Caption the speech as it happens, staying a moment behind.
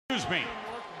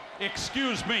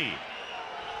Excuse me.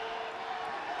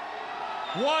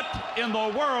 What in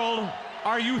the world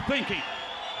are you thinking?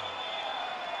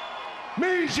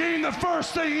 Mean Gene, the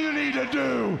first thing you need to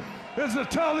do is to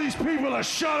tell these people to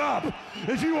shut up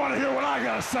if you want to hear what I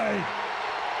gotta say.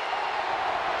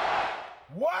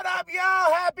 What up,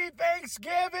 y'all? Happy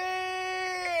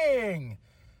Thanksgiving!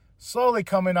 Slowly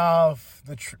coming out of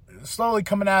the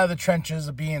trenches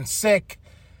of being sick.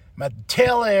 I'm at the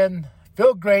tail end.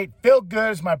 Feel great, feel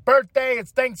good. It's my birthday.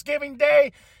 It's Thanksgiving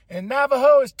Day. In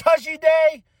Navajo, it's Tushy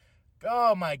Day.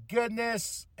 Oh, my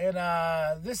goodness. And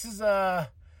this is the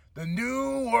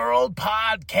New World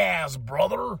Podcast,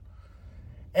 brother.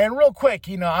 And real quick,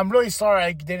 I'm really sorry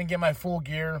I didn't get my full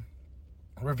gear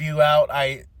review out.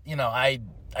 I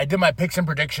did my picks and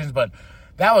predictions, but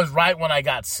that was right when I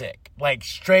got sick. Like,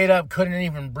 straight up, couldn't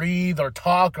even breathe or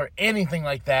talk or anything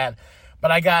like that.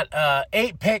 But I got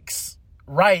 8 picks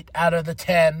right out of the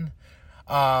 10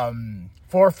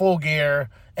 for full gear.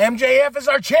 MJF is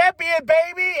our champion,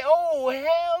 baby! Oh,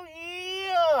 hell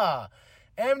yeah!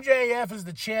 MJF is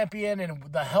the champion and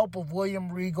with the help of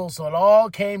William Regal, so it all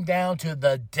came down to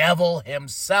the devil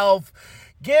himself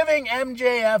giving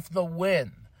MJF the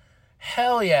win.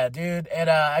 Hell yeah, dude. And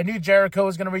I knew Jericho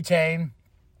was going to retain.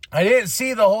 I didn't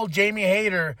see the whole Jamie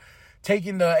Hayter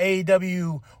taking the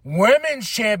AEW Women's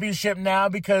Championship now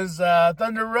because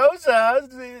Thunder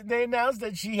Rosa, they announced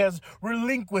that she has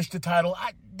relinquished the title.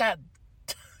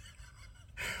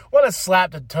 What a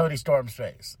slap to Toni Storm's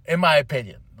face, in my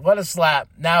opinion. What a slap.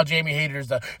 Now Jamie Hayter's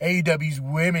the AEW's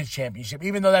Women's Championship,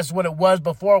 even though that's what it was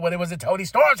before when it was in Toni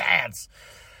Storm's hands.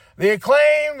 The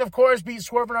Acclaimed, of course, beat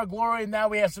Swerve in Our Glory, and now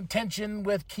we have some tension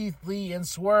with Keith Lee and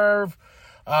Swerve.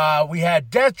 We had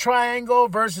Death Triangle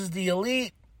versus the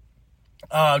Elite.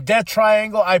 Death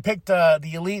Triangle, I picked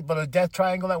the Elite, but a Death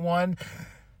Triangle that won.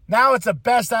 Now it's a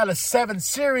best out of 7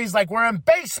 series like we're in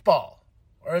baseball.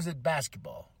 Or is it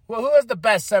basketball? Well, who has the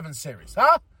best 7 series,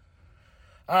 huh?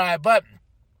 All right, but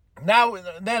now,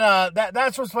 then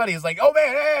that's what's funny. It's like, oh,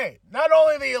 man, hey, not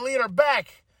only the Elite are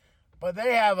back, but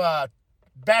they have a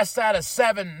best out of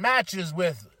 7 matches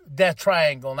with Death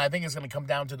Triangle, and I think it's going to come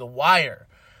down to the wire.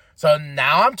 So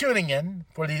now I'm tuning in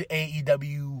for the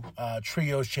AEW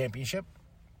Trios Championship.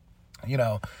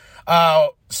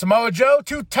 Samoa Joe,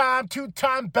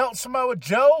 two-time belt Samoa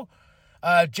Joe.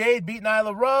 Jade beat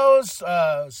Nyla Rose.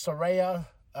 Sriracha.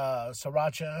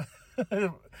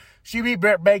 She beat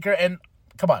Britt Baker. And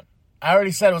come on, I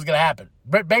already said it was going to happen.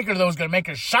 Britt Baker, though, was going to make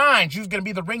her shine. She was going to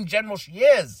be the ring general she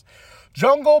is.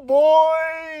 Jungle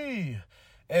Boy.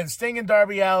 And Sting and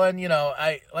Darby Allin,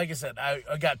 I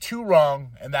got 2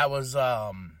 wrong, and that was,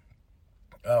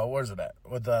 where's it at?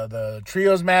 With the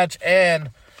trios match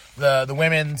and the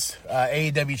women's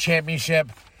AEW championship.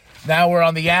 Now we're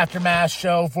on the Aftermath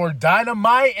show for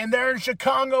Dynamite, and they're in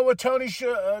Chicago with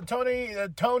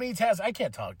Tony Test. I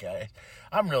can't talk, guys.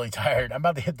 I'm really tired. I'm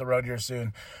about to hit the road here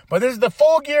soon. But this is the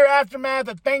Full Gear Aftermath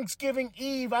of Thanksgiving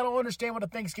Eve. I don't understand what a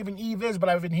Thanksgiving Eve is, but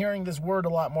I've been hearing this word a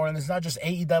lot more, and it's not just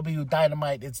AEW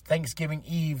Dynamite. It's Thanksgiving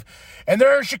Eve. And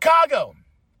they're in Chicago.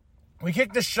 We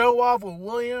kicked the show off with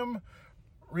William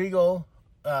Regal,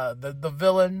 the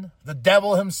villain, the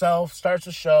devil himself, starts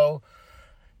the show.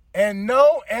 And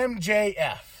no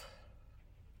MJF.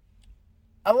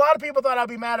 A lot of people thought I'd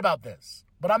be mad about this,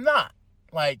 but I'm not.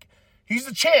 Like, he's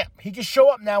the champ. He can show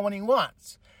up now when he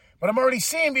wants. But I'm already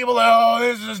seeing people like, oh,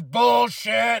 this is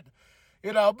bullshit.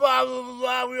 Blah, blah,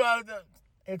 blah, blah.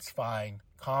 It's fine.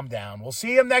 Calm down. We'll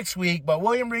see him next week. But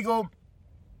William Regal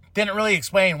didn't really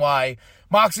explain why.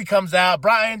 Moxley comes out.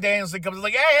 Bryan Danielson comes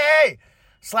like, hey.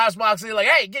 Slaps Moxley like,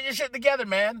 hey, get your shit together,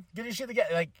 man. Get your shit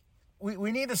together. Like,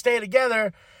 we need to stay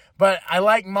together. But I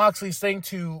like Moxley's thing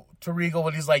to Regal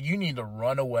when he's like, you need to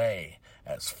run away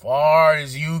as far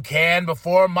as you can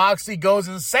before Moxley goes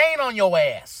insane on your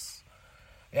ass.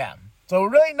 Yeah. So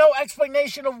really no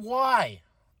explanation of why.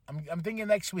 I'm thinking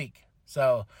next week.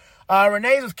 So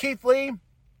Renee's with Keith Lee.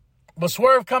 But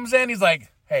Swerve comes in. He's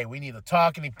like, hey, we need to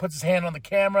talk. And he puts his hand on the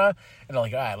camera. And they're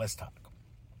like, all right, let's talk.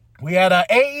 We had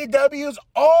AEW's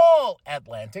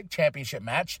All-Atlantic Championship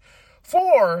match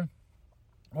the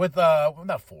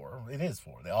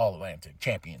All-Atlantic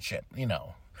Championship,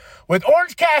 with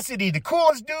Orange Cassidy, the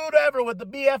coolest dude ever with the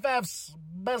BFFs,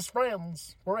 best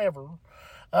friends forever,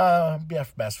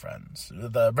 best friends,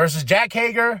 versus Jack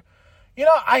Hager.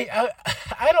 I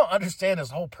don't understand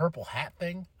this whole purple hat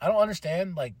thing. I don't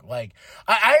understand, I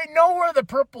know where the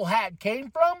purple hat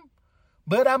came from,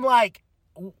 but I'm like,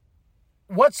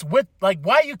 what's with, why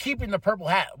are you keeping the purple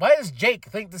hat? Why does Jake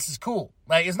think this is cool?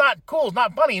 It's not cool. It's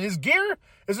not funny. And his gear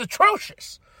is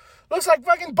atrocious. Looks like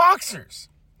fucking boxers.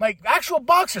 Like, actual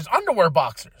boxers, underwear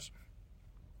boxers.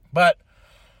 But,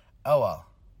 oh well.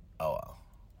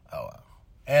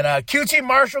 And QT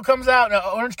Marshall comes out, and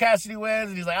Orange Cassidy wins,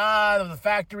 and he's like, the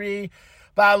factory,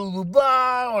 blah, blah, blah,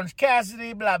 blah, Orange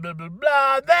Cassidy, blah, blah, blah,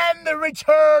 blah. Then the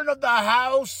return of the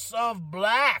House of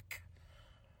Black.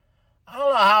 I don't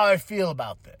know how I feel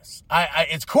about this.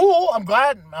 It's cool. I'm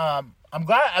glad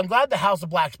the House of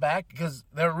Black's back, because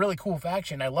they're a really cool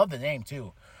faction. I love the name,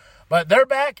 too. But they're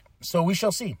back, so we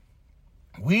shall see.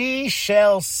 We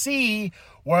shall see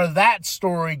where that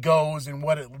story goes and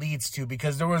what it leads to,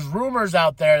 because there was rumors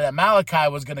out there that Malachi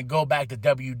was going to go back to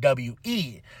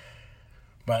WWE.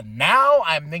 But now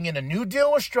I'm thinking a new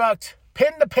deal was struck,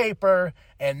 pen to paper,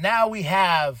 and now we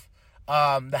have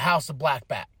the House of Black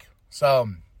back. So,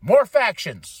 more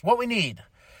factions, what we need.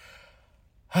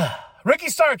 Ricky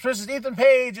Starks versus Ethan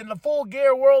Page in the Full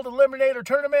Gear World Eliminator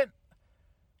Tournament.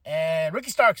 And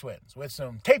Ricky Starks wins with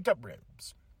some taped up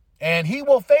ribs. And he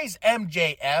will face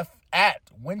MJF at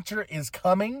Winter is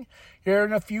Coming here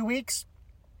in a few weeks.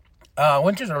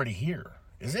 Winter's already here.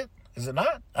 Is it? Is it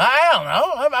not? I don't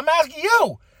know. I'm asking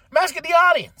you. I'm asking the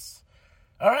audience.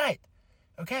 All right.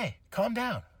 Okay. Calm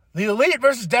down. The Elite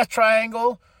versus Death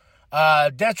Triangle.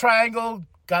 Death Triangle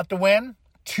got the win.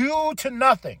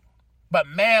 2-0. But,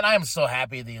 man, I'm so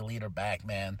happy the Elite are back,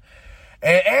 man.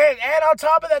 And on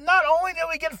top of that, not only did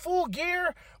we get Full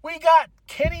Gear, we got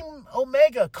Kenny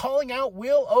Omega calling out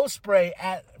Will Ospreay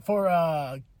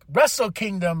for Wrestle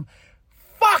Kingdom.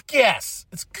 Fuck yes!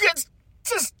 It's good. It's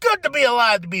just good to be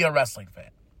alive to be a wrestling fan.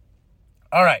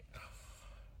 All right,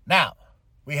 now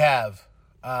we have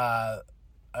blah,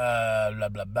 blah,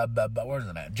 blah, blah, blah, where's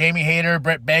it at? Jamie Hayter,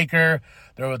 Britt Baker.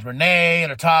 They're with Renee and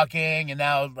they're talking, and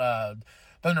now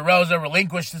Thunder Rosa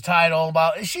relinquished the title.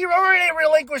 She already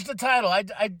relinquished the title.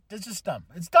 It's just dumb.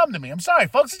 It's dumb to me. I'm sorry,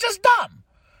 folks. It's just dumb.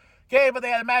 Okay, but they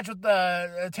had a match with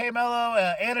Tay Mello,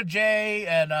 Anna Jay,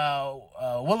 and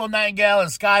Willow Nightingale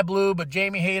and Sky Blue, but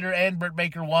Jamie Hayter and Britt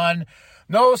Baker won.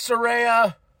 No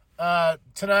Saraya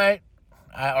tonight.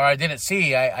 I didn't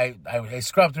see. I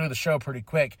scrubbed through the show pretty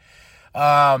quick.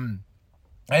 I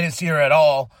didn't see her at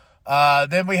all.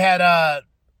 Then we had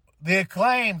the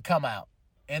Acclaim come out.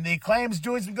 And the Acclaim's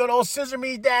doing some good old scissor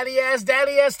me, daddy ass.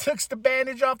 Daddy ass took the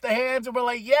bandage off the hands, and we're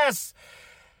like, yes.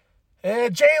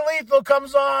 And Jay Lethal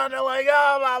comes on, and like,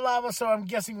 blah, blah, blah. So I'm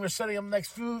guessing we're setting up the next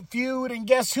feud, and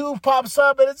guess who pops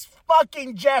up? And it's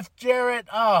fucking Jeff Jarrett.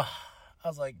 I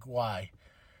was like, why?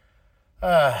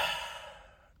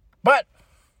 But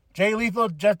Jay Lethal,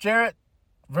 Jeff Jarrett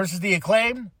versus the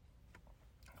Acclaim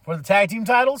for the tag team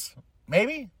titles?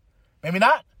 Maybe? Maybe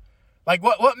not? Like,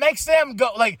 what makes them go,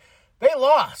 like, they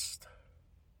lost.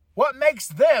 What makes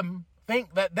them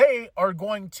think that they are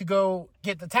going to go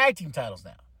get the tag team titles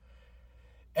now?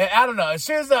 And I don't know. As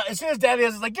soon as Daddy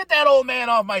is like, get that old man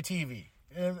off my TV.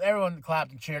 And everyone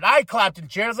clapped and cheered. I clapped and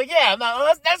cheered. I was like, yeah, no,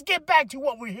 let's get back to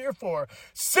what we're here for.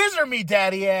 Scissor me,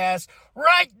 daddy ass.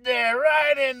 Right there,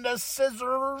 right in the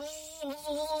scissors.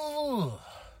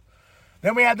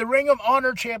 Then we had the Ring of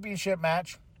Honor Championship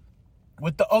match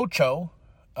with the Ocho.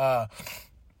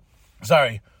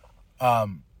 Sorry.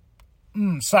 Like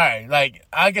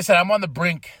I said, I'm on the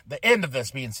brink, the end of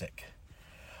this being sick.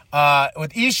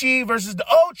 With Ishii versus the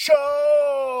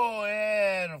Ocho,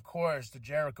 and of course the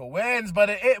Jericho wins. But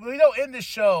we don't end the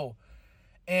show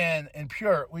we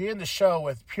end the show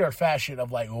with pure fashion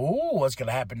of like, ooh, what's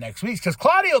gonna happen next week? Because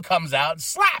Claudio comes out and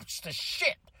slaps the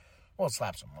shit. Well,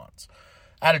 slaps him once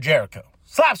out of Jericho.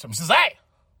 Slaps him, says, "Hey,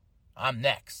 I'm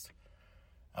next."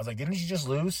 I was like, didn't you just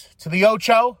lose to the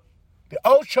Ocho? The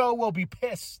Ocho will be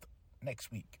pissed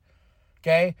next week.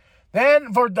 Okay?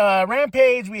 Then for the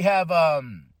Rampage, we have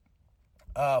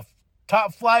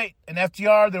Top Flight and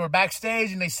FTR. They were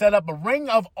backstage, and they set up a Ring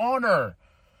of Honor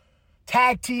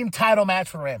tag team title match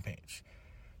for Rampage.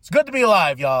 It's good to be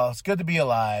alive, y'all. It's good to be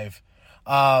alive.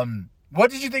 What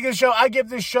did you think of the show? I give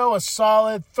this show a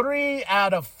solid 3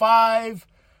 out of 5.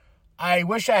 I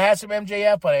wish I had some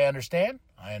MJF, but I understand.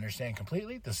 I understand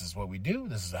completely. This is what we do.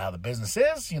 This is how the business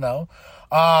is, you know.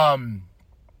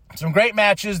 Some great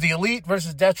matches. The Elite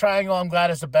versus Death Triangle. I'm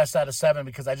glad it's the best out of 7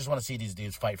 because I just want to see these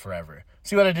dudes fight forever.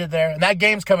 See what I did there? And that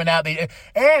game's coming out.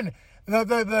 And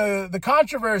the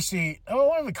controversy, I don't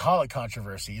want to call it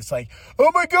controversy. It's like,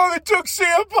 oh my God, they took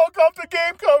CM Punk off the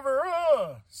game cover.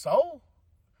 So?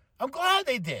 I'm glad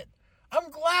they did.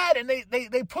 I'm glad. And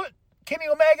they put Kenny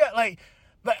Omega,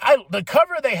 the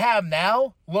cover they have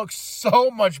now looks so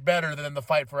much better than the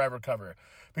Fight Forever cover.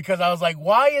 Because I was like,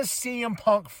 why is CM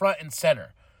Punk front and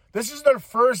center? This is their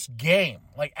first game.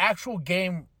 Like, actual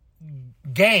game.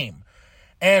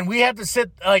 And we have to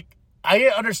sit, I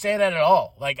didn't understand that at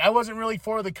all. Like, I wasn't really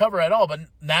for the cover at all. But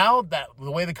now that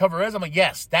the way the cover is, I'm like,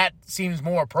 yes, that seems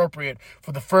more appropriate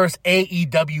for the first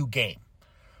AEW game.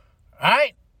 All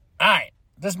right.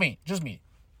 Just me.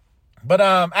 But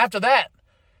after that,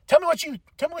 tell me what you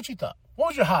thought. What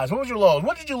was your highs? What was your lows?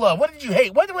 What did you love? What did you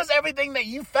hate? What was everything that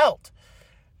you felt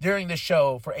during the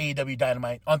show for AEW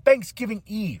Dynamite on Thanksgiving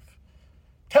Eve?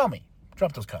 Tell me.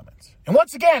 Drop those comments. And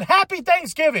once again, happy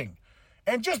Thanksgiving.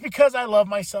 And just because I love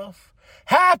myself,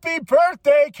 happy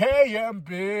birthday,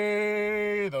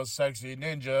 KMB. The sexy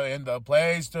ninja in the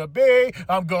place to be.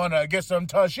 I'm gonna get some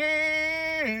tushy.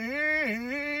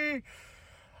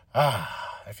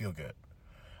 I feel good.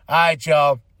 All right,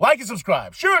 y'all. Like and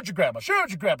subscribe. Share with your grandma. Share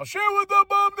with the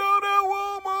mom down at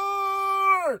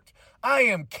Walmart. I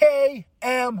am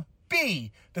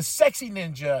KMB, the sexy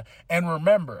ninja. And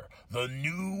remember, the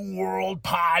New World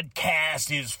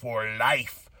Podcast is for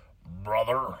life,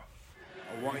 brother.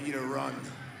 I want you to run.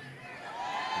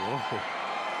 Whoa.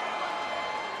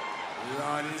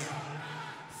 Run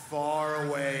far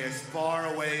away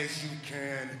as you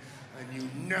can, and you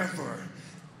never,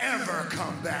 ever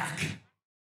come back.